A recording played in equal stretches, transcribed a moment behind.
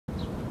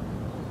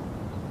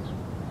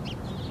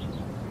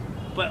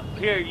but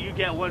here you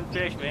get one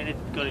fish, man. It's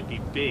gonna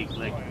be big.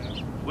 Like,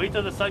 wait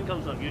till the sun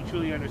comes up. You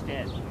truly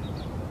understand.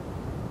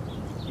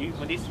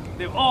 When these,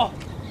 oh,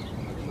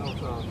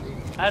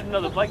 I had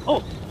another bite.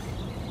 Oh,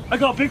 I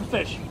got a big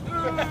fish.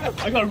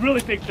 I got a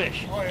really big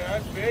fish. Oh yeah,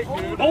 that's big,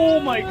 dude. Oh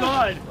my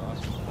god.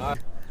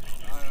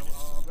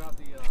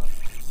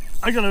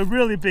 I got a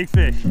really big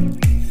fish.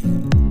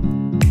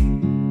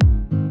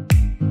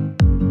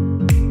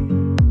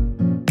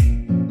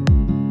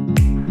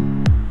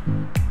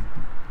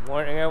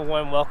 Morning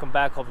everyone, welcome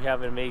back. Hope you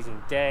have an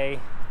amazing day.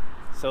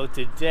 So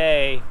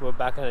today we're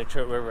back on the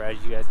TUBE River,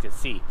 as you guys can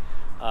see.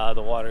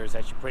 The water is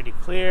actually pretty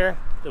clear.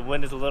 The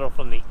wind is a little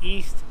from the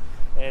east,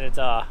 and it's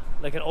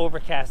like an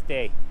overcast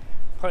day.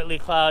 Partly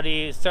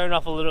cloudy, it's starting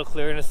off a little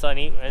clear and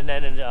sunny, and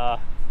then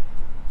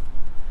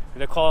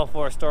they're calling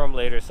for a storm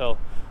later, so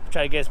I'll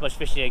try to get as much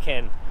fishing as I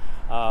can.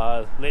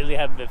 Lately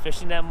I haven't been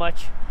fishing that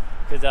much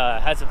because I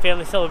had some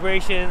family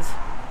celebrations.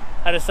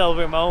 Had to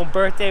celebrate my own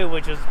birthday,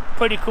 which was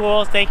pretty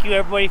cool. Thank you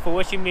everybody for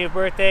wishing me a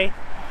birthday.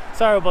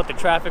 Sorry about the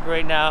traffic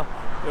right now.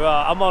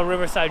 I'm on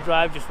Riverside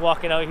Drive, just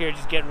walking out here,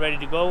 just getting ready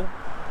to go.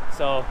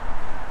 So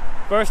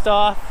first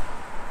off,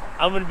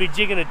 I'm going to be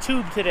jigging a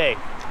tube today,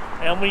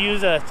 and I'm going to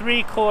use a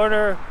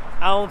 3/4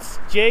 ounce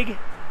jig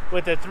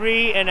with a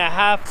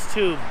 3.5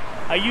 tube.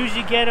 I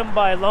usually get them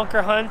by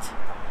Lunker Hunt.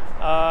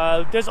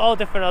 There's all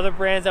different other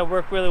brands that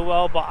work really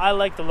well, but I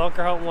like the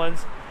Lunker Hunt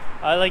ones.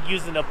 I like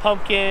using the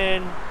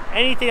pumpkin,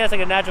 anything that's like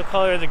a natural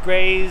color, the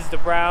grays, the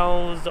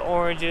browns, the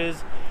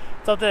oranges,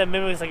 something that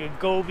mimics like a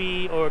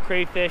goby or a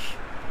crayfish,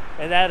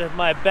 and that is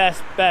my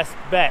best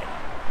bet.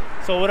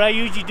 So what I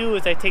usually do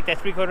is I take that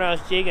 3/4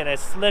 ounce jig and I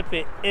slip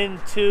it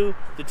into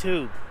the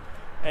tube,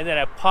 and then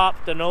I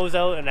pop the nose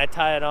out and I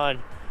tie it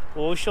on.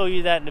 Well, we'll show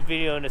you that in the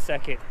video in a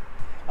second.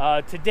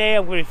 Today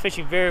I'm going to be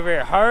fishing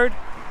very hard.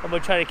 I'm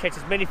going to try to catch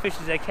as many fish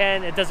as I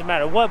can. It doesn't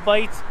matter what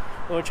bites,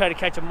 I'm going to try to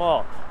catch them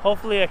all.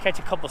 Hopefully I catch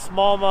a couple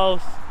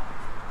smallmouth.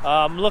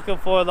 I'm looking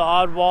for the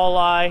odd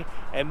walleye,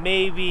 and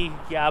maybe,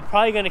 yeah, I'm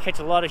probably going to catch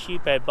a lot of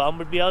sheephead, but I'm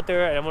going to be out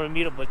there and I'm going to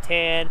meet up with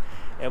Tan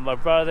and my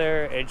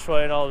brother and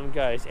Troy and all of them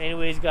guys.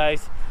 Anyways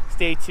guys,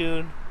 stay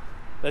tuned.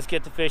 Let's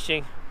get to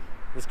fishing.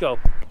 Let's go.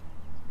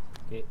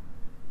 Okay.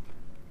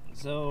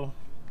 So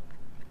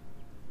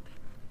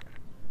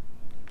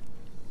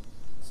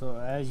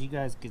as you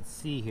guys can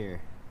see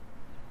here,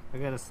 I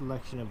got a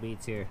selection of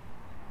baits here.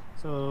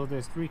 So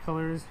there's 3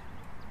 colors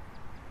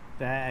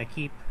that I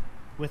keep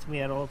with me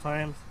at all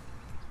times: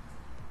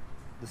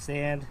 the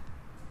sand,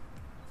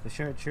 the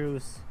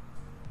chartreuse,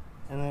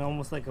 and then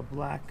almost like a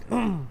black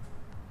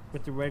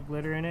with the red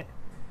glitter in it.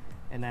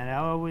 And then I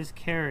always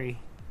carry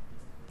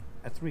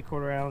a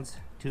 3/4 ounce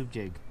tube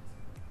jig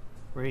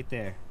right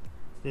there.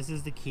 This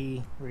is the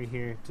key right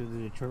here to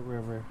the TUBE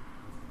River.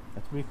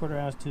 A 3/4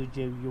 ounce tube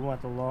jig. You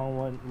want the long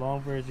one,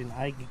 long version.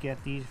 I could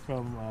get these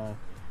from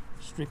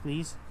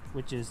Strictly's,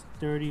 which is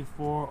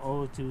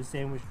 3402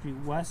 Sandwich Street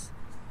West.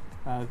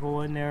 Go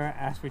in there,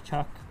 ask for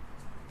Chuck,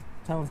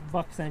 tell him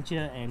Buck sent you,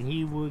 and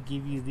he will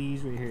give you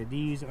these right here.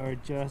 These are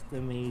just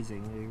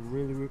amazing. They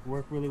really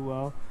work really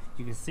well.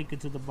 You can sink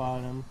it to the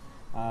bottom.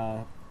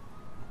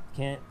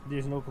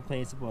 There's no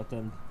complaints about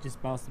them.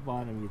 Just bounce the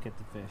bottom, you get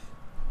the fish.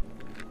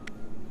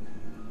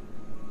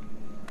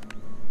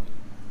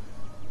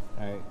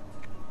 Alright,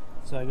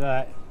 so I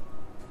got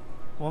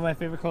one of my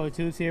favorite color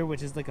tubes here,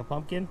 which is like a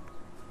pumpkin,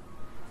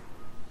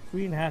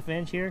 3.5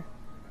 inch here,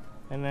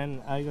 and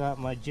then I got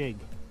my jig,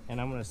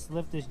 and I'm going to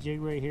slip this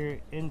jig right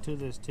here into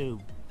this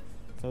tube.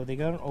 So they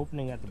got an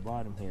opening at the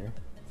bottom here,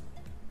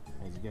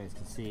 as you guys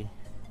can see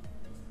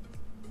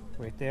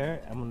right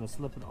there. I'm going to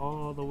slip it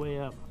all the way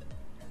up.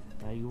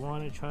 Now you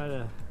want to try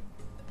to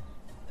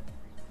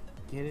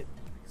get it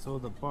so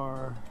the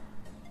bar,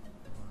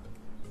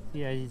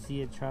 see, as you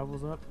see, it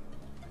travels up.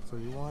 So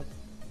you want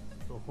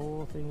the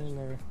whole thing in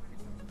there,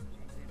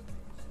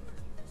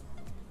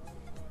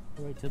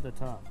 right to the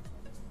top.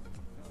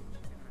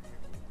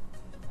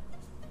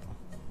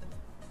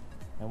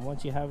 And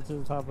once you have it to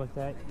the top like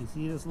that, you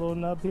see this little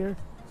nub here?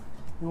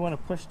 You want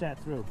to push that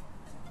through.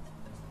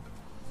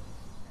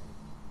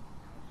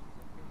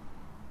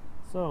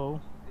 So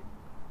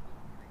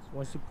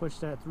once you push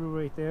that through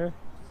right there,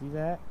 see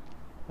that?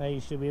 Now you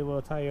should be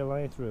able to tie your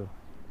line through.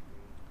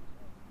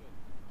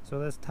 So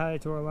let's tie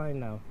it to our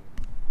line now.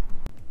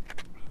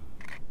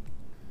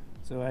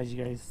 So as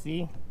you guys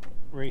see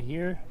right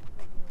here,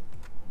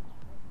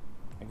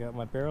 I got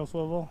my barrel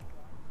swivel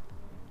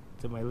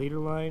to my leader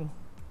line,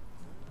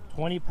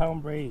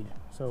 20-pound braid.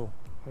 So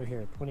right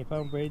here,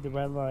 20-pound braid, the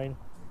red line.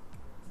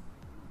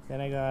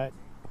 Then I got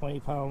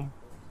 20-pound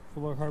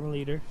fluorocarbon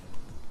leader.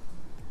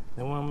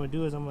 Then what I'm going to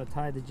do is I'm going to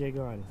tie the jig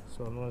on.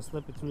 So I'm going to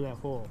slip it through that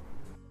hole.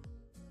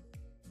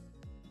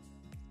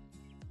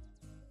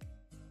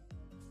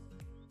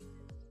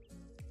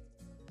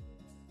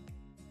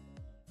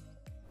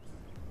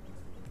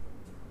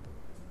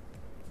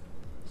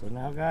 So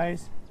now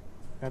guys,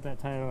 got that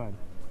tied on.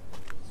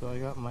 So I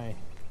got my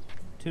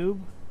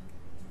tube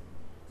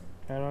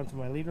tied onto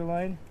my leader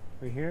line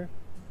right here.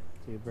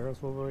 See a barrel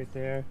swivel right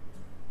there,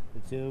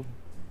 the tube,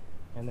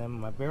 and then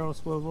my barrel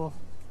swivel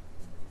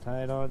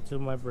tie it onto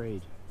my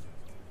braid,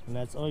 and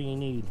that's all you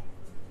need.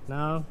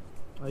 Now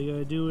all you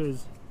gotta do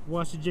is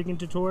watch the jigging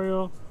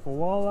tutorial for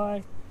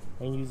walleye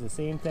and use the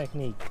same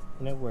technique,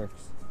 and it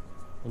works.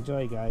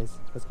 Enjoy, guys.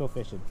 Let's go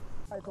fishing.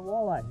 It's a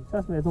walleye.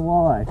 Trust me, it's a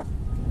walleye.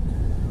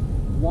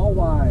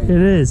 Walleye. It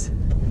is.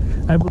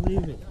 I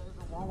believe it.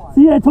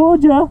 See, I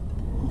told ya.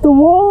 The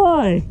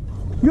walleye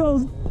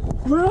goes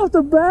right off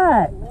the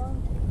bat.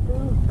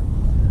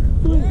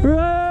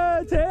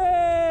 Right,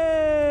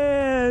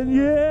 10!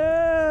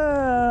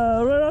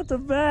 Yeah! Right off the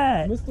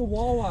bat. Mr.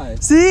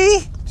 Walleye.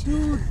 See?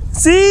 Dude.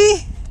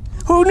 See?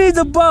 Who needs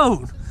a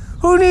boat?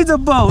 Who needs a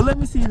boat? Let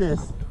me see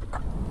this.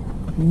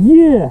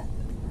 Yeah.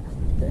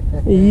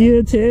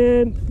 Yeah,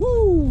 10.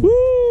 Woo!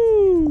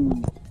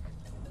 Woo!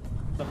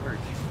 The perch.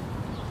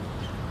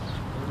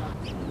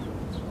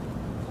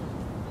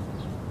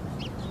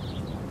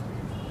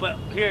 But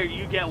here,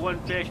 you get one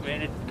fish,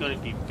 man. It's gonna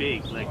be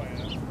big. Like,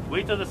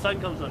 wait till the sun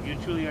comes up. You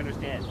truly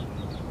understand.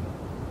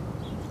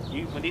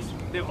 When these,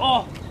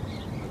 oh!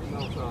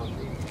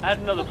 I had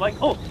another bite.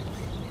 Oh!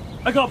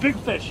 I got a big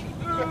fish.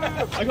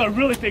 I got a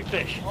really big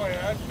fish. Oh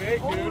yeah, that's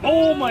big, dude.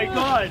 Oh my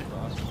god.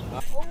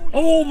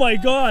 Oh my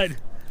god.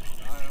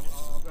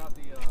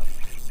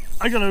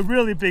 I got a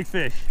really big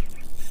fish.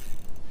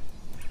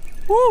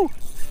 Woo!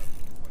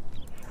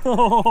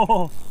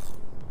 Oh,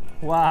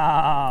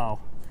 wow.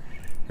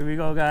 Here we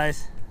go,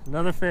 guys.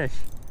 Another fish.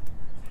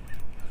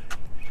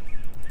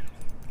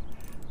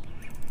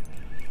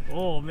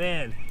 Oh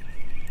man.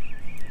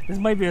 This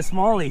might be a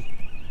smallie.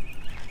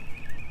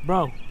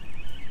 Bro.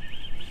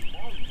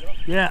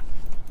 Yeah.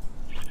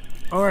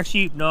 Or a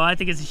sheep. No, I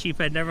think it's a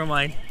sheephead. Never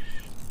mind.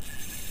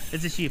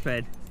 It's a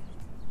sheephead.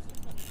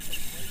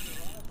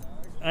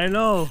 I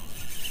know.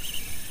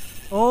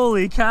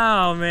 Holy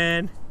cow,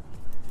 man.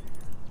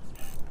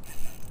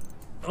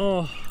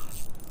 Oh.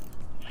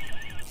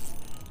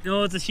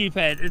 No, it's a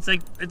sheephead. It's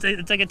like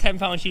a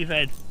 10-pound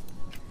sheephead.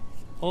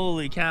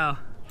 Holy cow.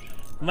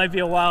 It might be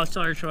a wild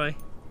star, Troy.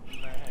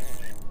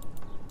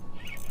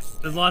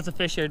 There's lots of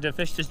fish here. The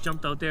fish just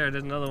jumped out there.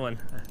 There's another one.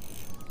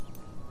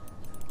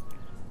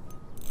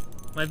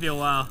 Might be a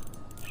while.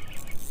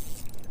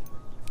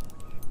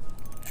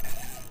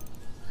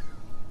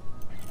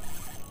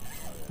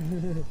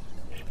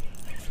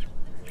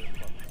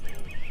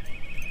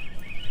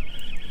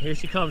 Here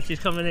she comes. She's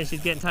coming in.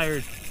 She's getting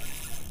tired.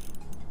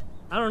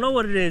 I don't know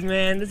what it is,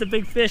 man. It's a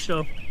big fish,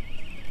 though.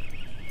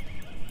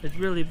 It's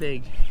really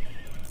big.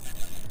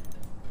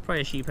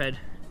 Probably a sheephead.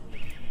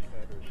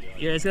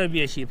 Yeah, it's gonna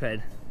be a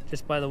sheephead.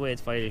 Just by the way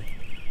it's fighting.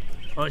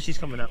 Oh, she's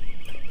coming up.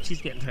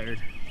 She's getting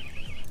tired.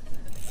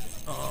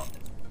 Oh.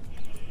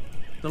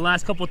 The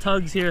last couple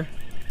tugs here.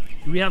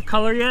 Do we have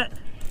color yet?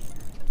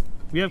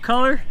 We have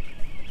color?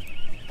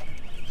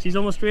 She's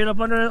almost straight up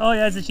under it. Oh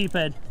yeah, it's a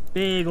sheephead.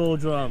 Big old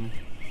drum.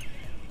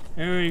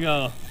 There we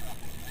go.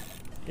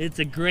 It's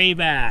a gray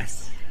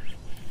bass.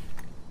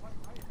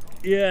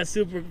 Yeah,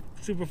 super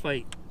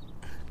fight.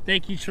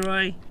 Thank you,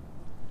 Troy.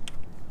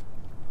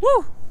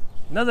 Woo!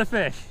 Another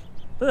fish.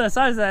 Look at the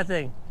size of that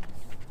thing.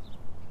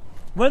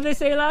 What did they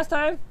say last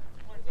time?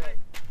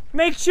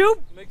 Make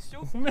shoot? Make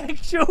shoot? Make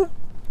shoot.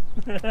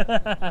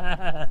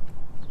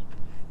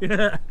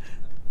 Yeah.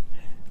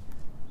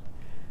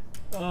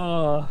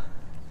 Oh,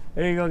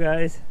 there you go,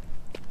 guys.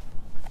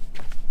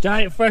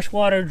 Giant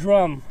freshwater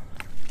drum.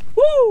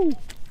 Woo!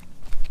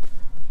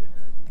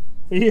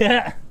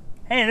 Yeah.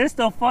 Hey, they're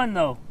still fun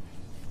though.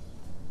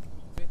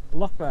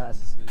 Luck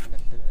bass.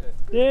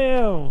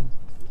 Damn.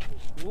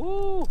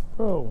 Woo,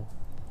 bro.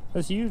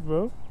 That's huge,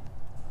 bro.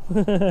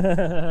 Oh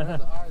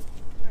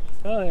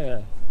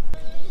yeah.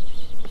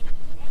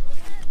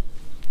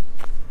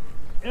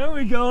 There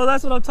we go.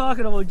 That's what I'm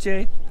talking about,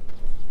 Jay.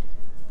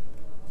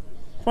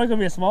 Probably gonna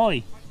be a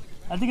smallie.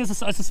 I think it's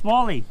a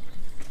smallie.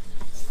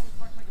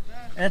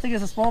 And I think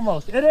it's a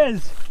smallmouth. It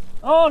is.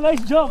 Oh,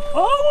 nice jump.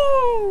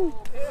 Oh,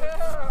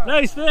 yeah.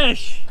 Nice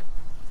fish.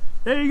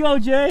 There you go,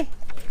 Jay.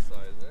 Nice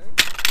size,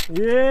 eh?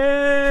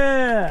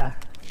 Yeah.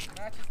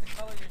 Matches the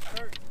color of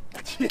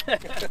your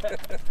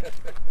shirt.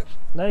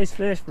 Nice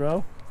fish,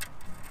 bro.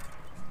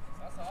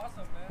 That's awesome,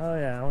 man. Oh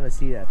yeah, I want to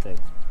see that thing.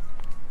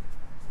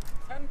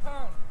 10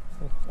 pounds.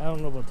 I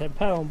don't know about 10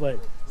 pound,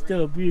 but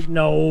still beautiful.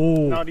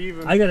 No. Not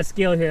even. I got a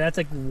scale here. That's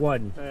like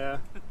 1. Yeah.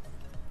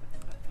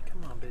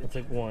 Come on, bitch. That's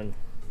like 1. You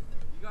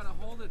gotta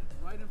hold it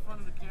right in front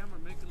of the camera,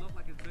 make it look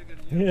like it's bigger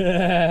than you.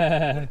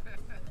 Yeah.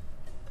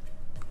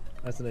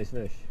 That's a nice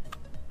fish.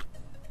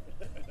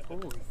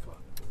 Holy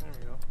fuck. There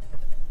we go.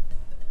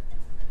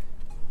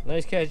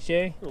 Nice catch,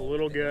 Jay. A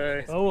little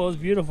guy. Oh, it was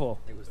beautiful.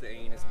 It was the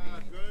anus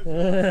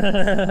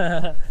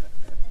bead.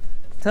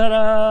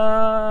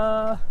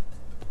 Ta-da!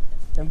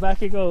 And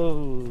back it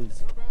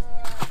goes.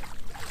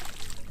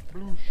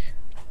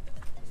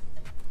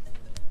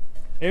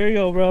 There you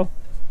go, bro.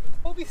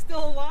 Hope he's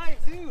still alive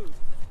too.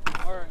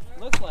 Or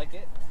looks like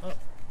it. Oh.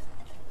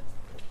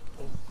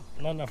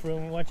 Not enough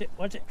room. Watch it.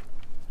 Watch it.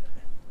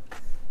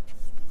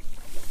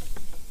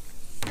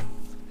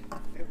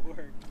 It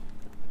worked.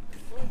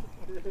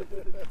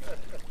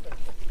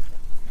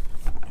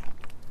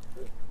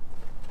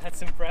 That's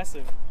That's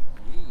impressive.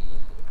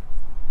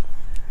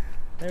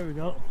 There we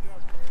go.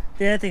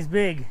 Yeah, that thing's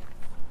big.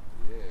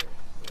 Yeah.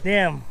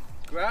 Damn.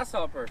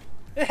 Grasshopper.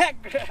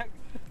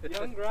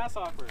 Young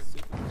grasshopper.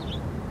 I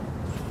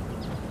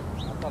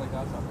thought a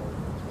grasshopper.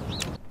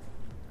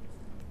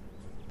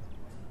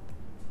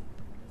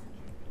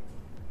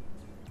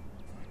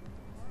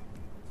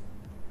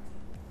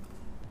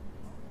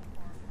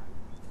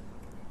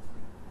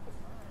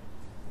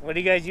 What are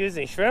you guys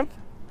using? Shrimp?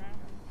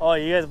 Oh,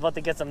 you guys about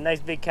to get some nice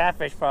big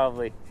catfish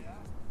probably.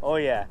 Oh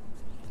yeah.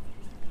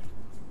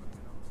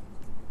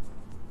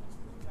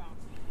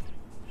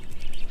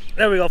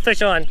 There we go,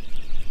 fish on.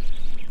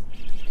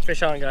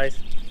 Fish on, guys.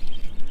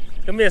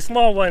 It's gonna be a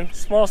small one,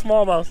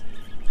 smallmouth.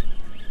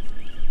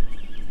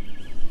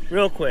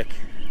 Real quick.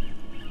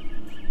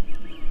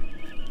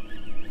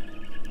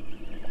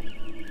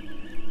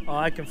 Oh,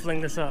 I can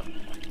fling this up.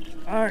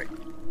 All right,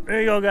 there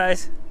you go,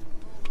 guys.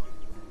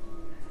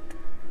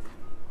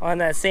 On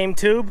that same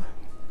tube,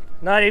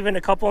 not even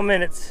a couple of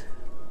minutes.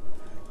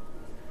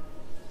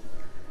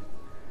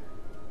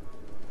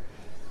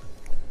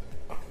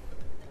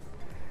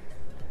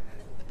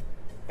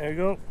 There you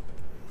go.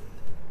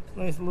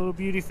 Nice little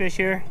beauty fish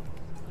here.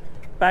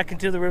 Back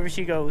into the river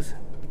she goes.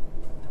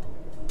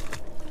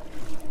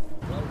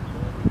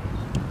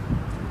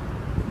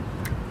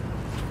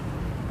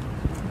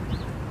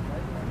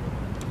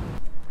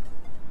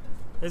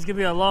 This could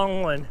be a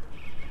long one.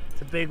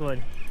 It's a big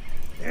one.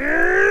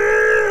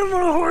 I'm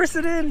gonna horse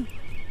it in.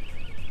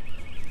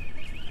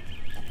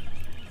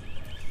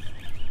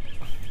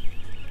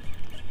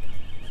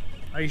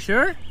 Are you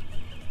sure?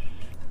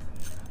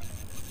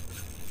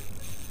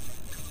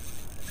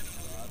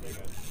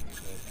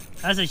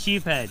 That's a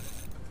sheephead.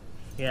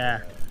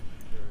 Yeah,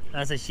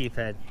 that's a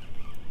sheephead.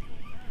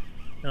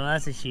 No,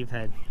 that's a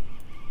sheephead.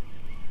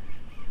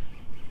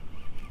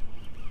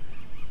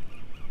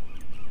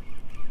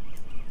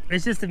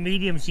 It's just a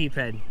medium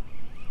sheephead,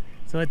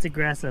 so it's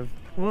aggressive.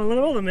 Well, look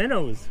at all the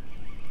minnows.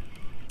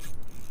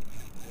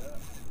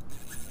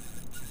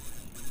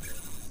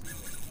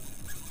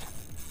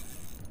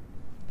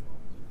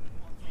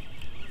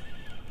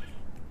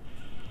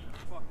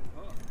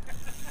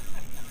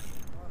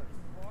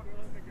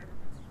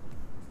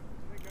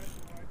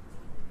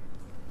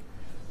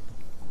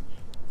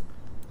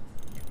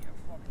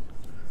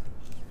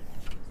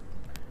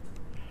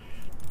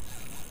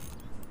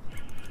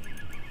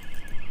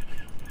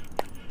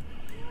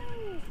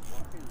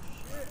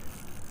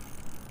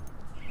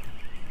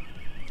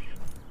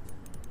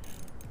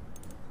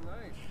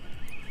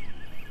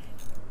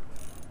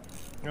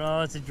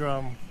 Oh, it's a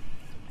drum.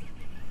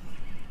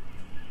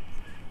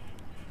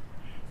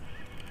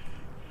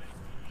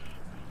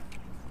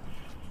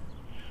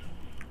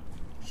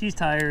 She's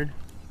tired.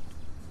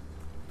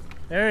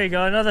 There you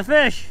go, another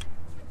fish.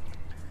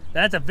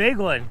 That's a big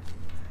one.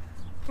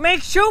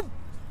 Make soup.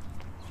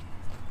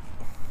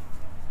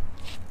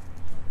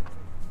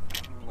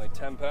 Like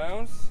 10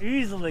 pounds?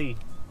 Easily.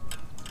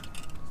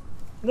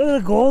 Look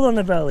at the gold on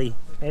the belly.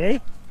 Hey?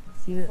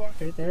 See that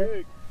right there?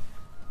 Big.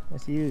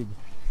 That's huge.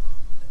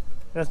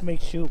 Let's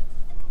make soup.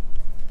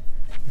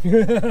 Big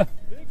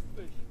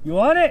fish. You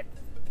want it?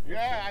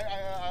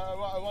 Yeah,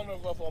 I want to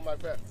go for my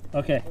pet.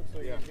 Okay. Looks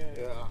like Yeah, you're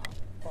gonna yeah.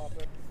 pop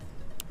it.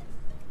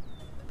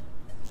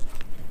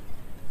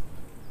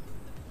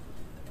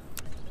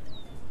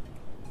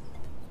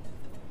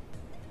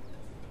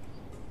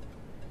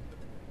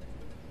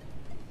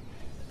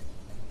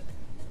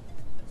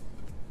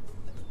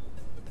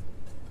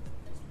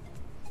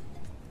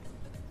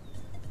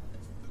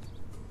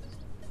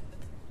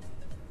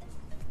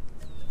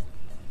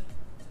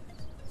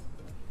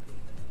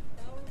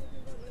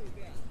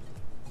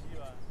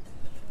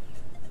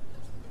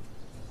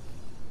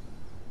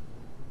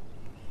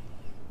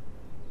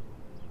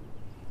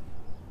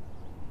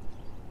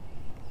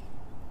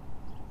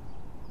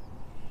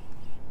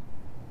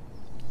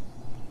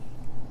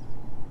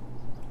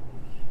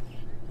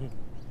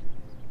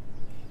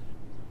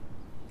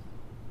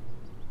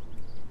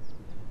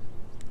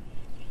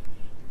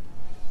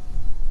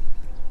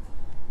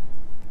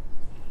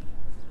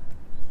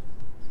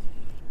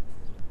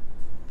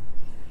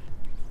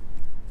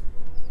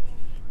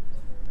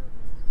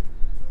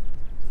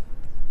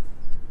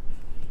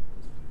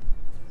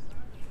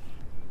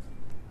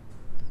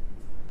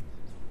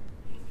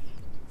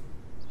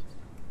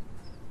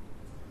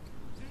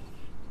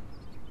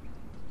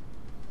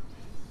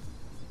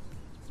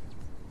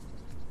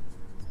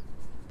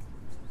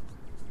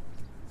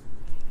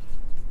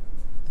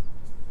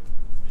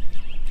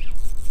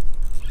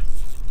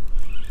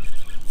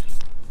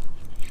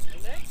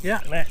 Yeah,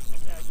 man.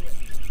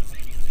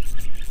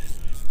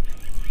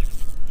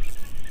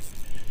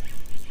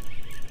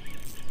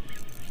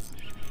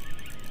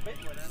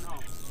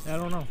 I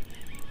don't know.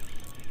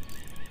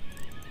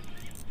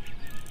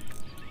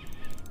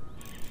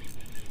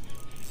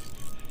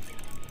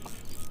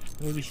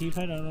 Maybe sheephead?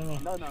 I don't know.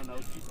 No,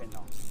 sheephead,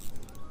 no.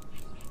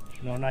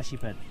 No, not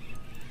sheephead.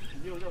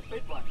 You the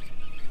big one.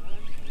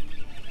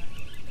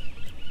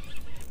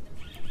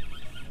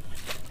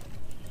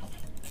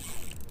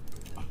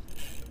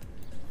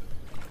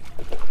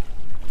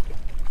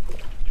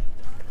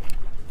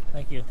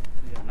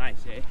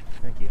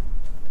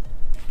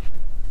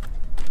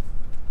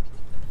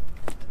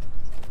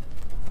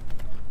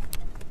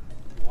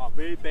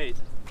 Very bait.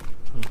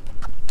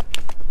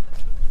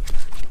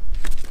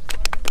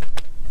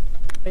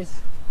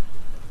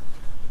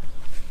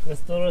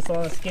 Let's throw this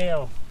on a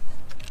scale.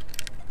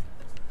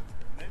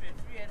 Maybe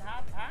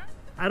 3.5 pounds?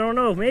 I don't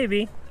know,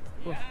 maybe.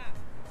 Yeah.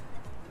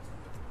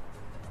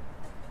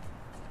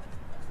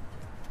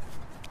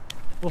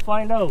 We'll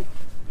find out.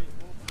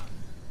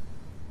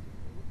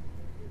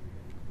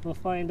 We'll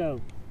find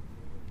out.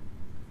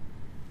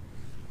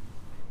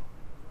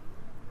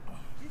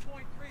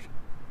 2.3.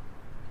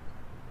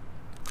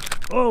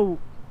 Oh!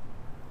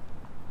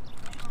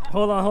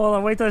 Hold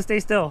on, wait till it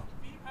stays still.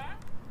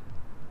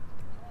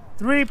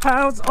 3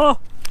 pounds, oh!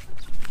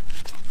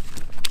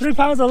 3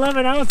 pounds,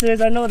 11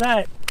 ounces, I know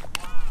that.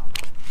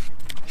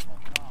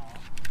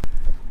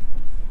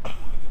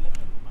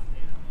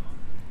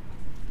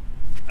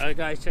 Alright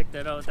guys, check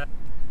that out.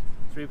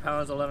 3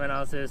 pounds, 11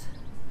 ounces.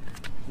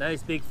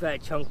 Nice big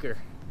fat chunker.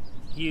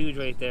 Huge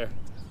right there.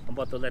 I'm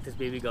about to let this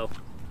baby go.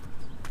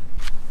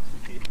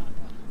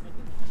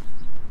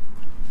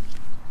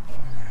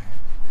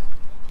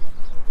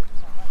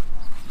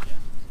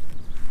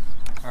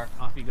 Alright,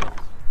 off you go.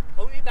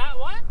 Only that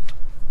one?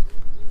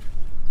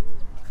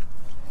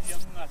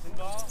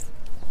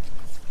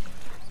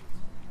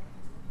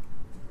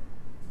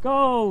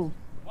 Go!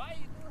 Why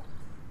you doing?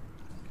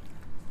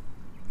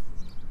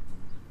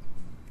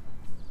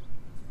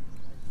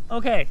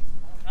 Okay.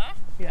 Huh?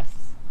 Yes.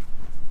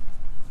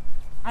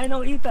 I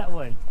know, eat that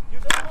one. You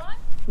don't want?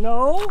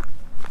 No?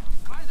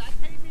 Why that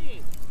take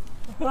me?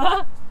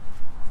 Huh?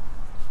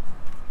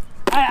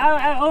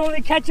 I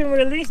only catch and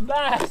release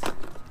bass.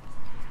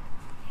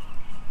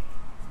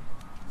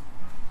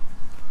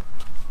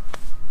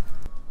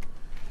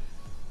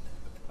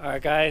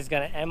 Alright guys,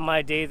 gonna end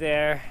my day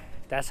there.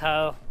 That's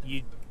how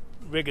you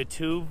rig a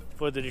tube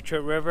for the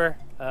Detroit River.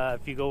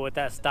 If you go with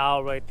that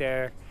style right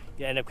there,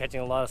 you end up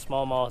catching a lot of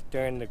smallmouth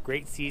during the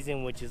great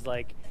season, which is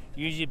like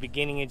usually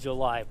beginning in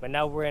July. But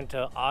now we're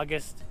into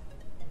August,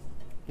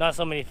 not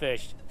so many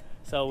fish.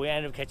 So we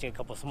ended up catching a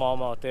couple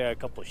smallmouth there, a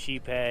couple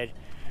sheephead.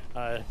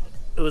 It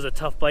was a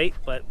tough bite,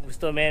 but we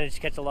still managed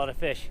to catch a lot of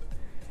fish.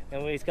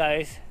 Anyways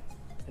guys,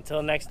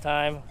 until next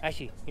time.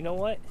 Actually, you know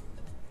what?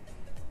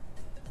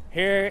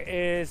 Here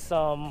is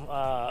some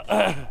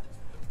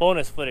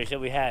bonus footage that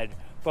we had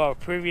for our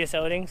previous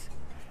outings.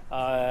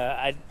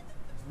 I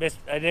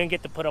didn't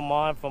get to put them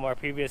on from our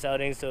previous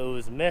outings, so it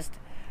was missed.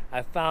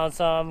 I found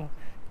some,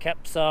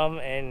 kept some,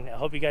 and I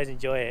hope you guys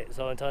enjoy it.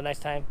 So until next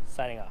time,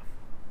 signing off.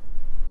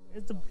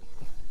 It's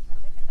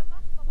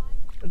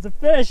a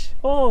fish.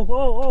 Oh,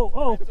 oh, oh,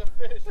 oh. It's a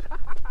fish.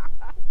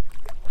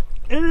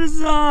 It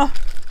is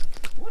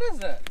What is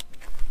that?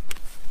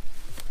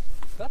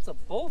 That's a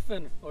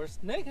bowfin or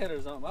snakehead or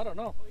something. I don't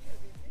know.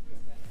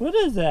 what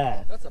is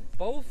that? That's a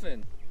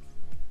bowfin.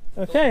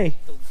 Okay.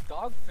 Those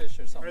dogfish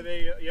or something. Are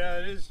they? Yeah,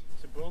 it is.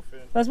 It's a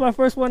bowfin. That's my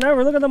first one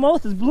ever. Look at the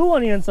mouth, it's blue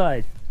on the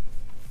inside.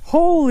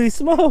 Holy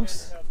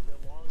smokes.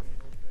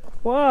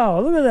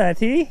 Wow, look at that,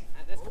 T.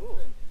 That's cool.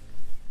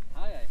 Aye,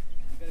 aye.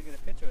 You gotta get a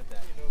picture with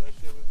that. You know that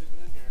shit was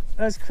even in here.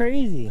 That's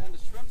crazy. Man, the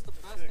shrimp's the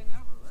best thing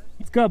ever, right?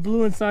 It's got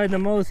blue inside the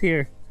mouth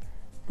here,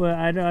 but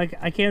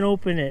I can't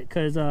open it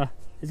because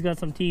it's got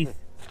some teeth.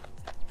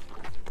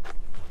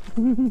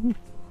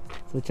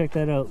 So check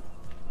that out.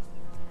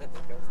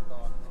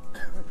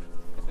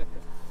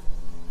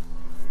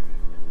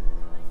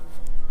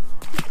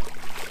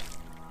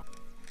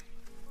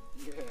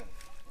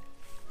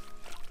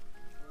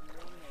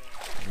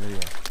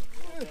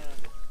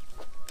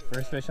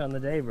 First fish on the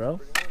day,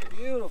 bro.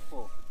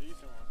 Beautiful.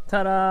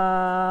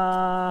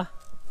 Ta-da!